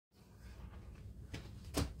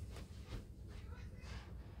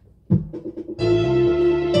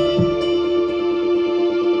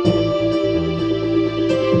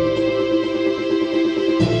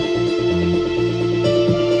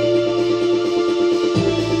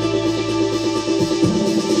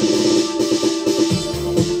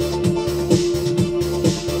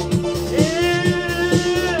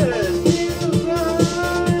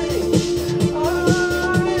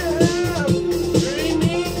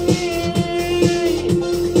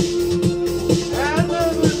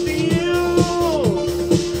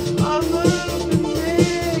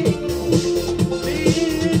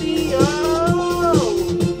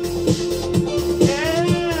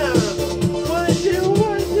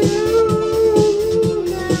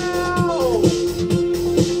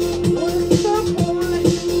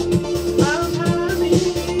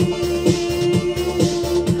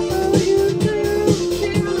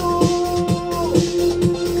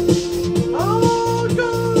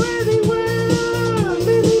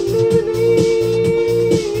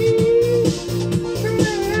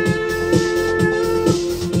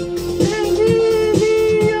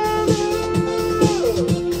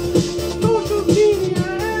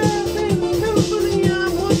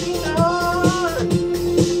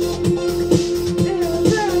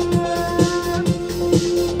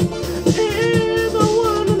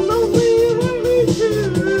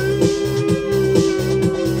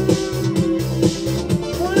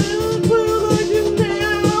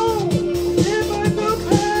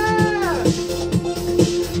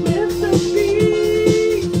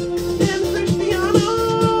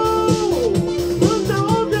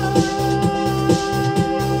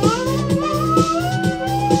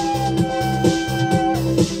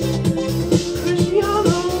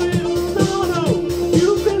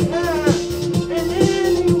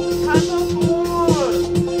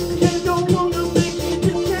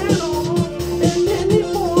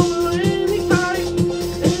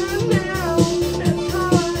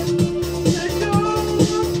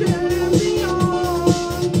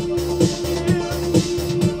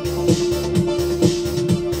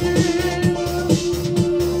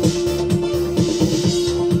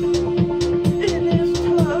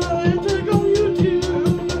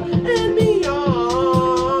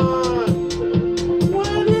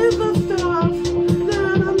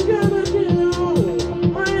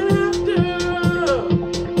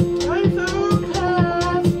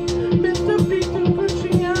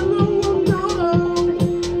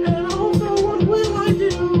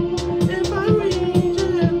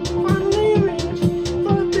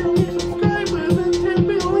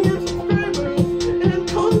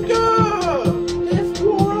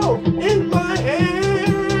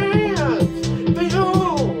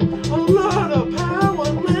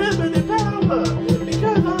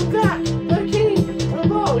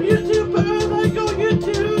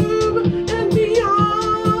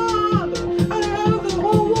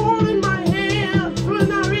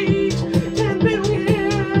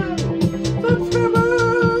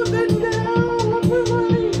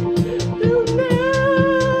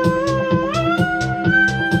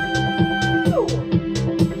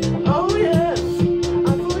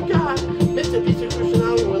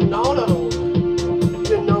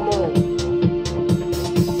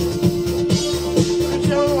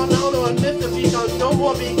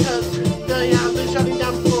more because I've been shutting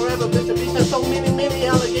down forever, Mr. Beast has so many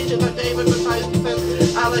allegations like David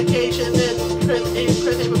Tyson allegations and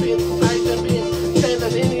Chris Abel being Tyson being trans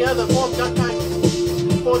and any other form of type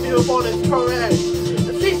 404 is correct.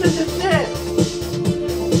 The cease and desist.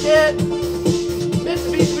 Get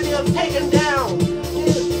Mr. Beast videos taken down.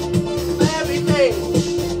 Get everything.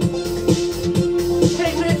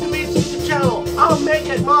 Take Mr. Beast YouTube channel. I'll make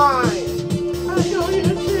it mine. I know you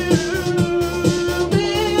too.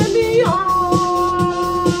 Baby,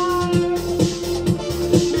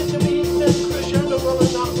 Mr. Beast and Cristiano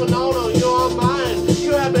Ronaldo, you're mine.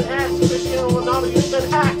 You have been hacked, Cristiano Ronaldo. You've been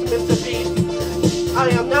hacked, Mr. Beast. I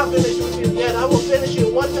am not finished with you yet. I will finish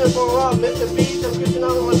you once and for all, Mr. Beast and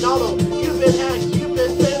Cristiano Ronaldo. You've been hacked. You've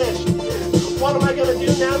been finished. What am I gonna do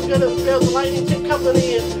now? I'm gonna build a lighting tip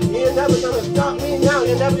company, and you're never gonna stop me now.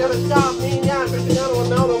 You're never gonna stop me now, Cristiano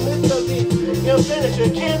Ronaldo, Mr. Beast. You're finished. Your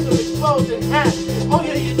cancer exposed and hacked. All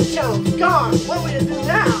your YouTube channel's gone. What will you do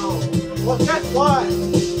now? Well, guess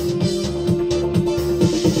what?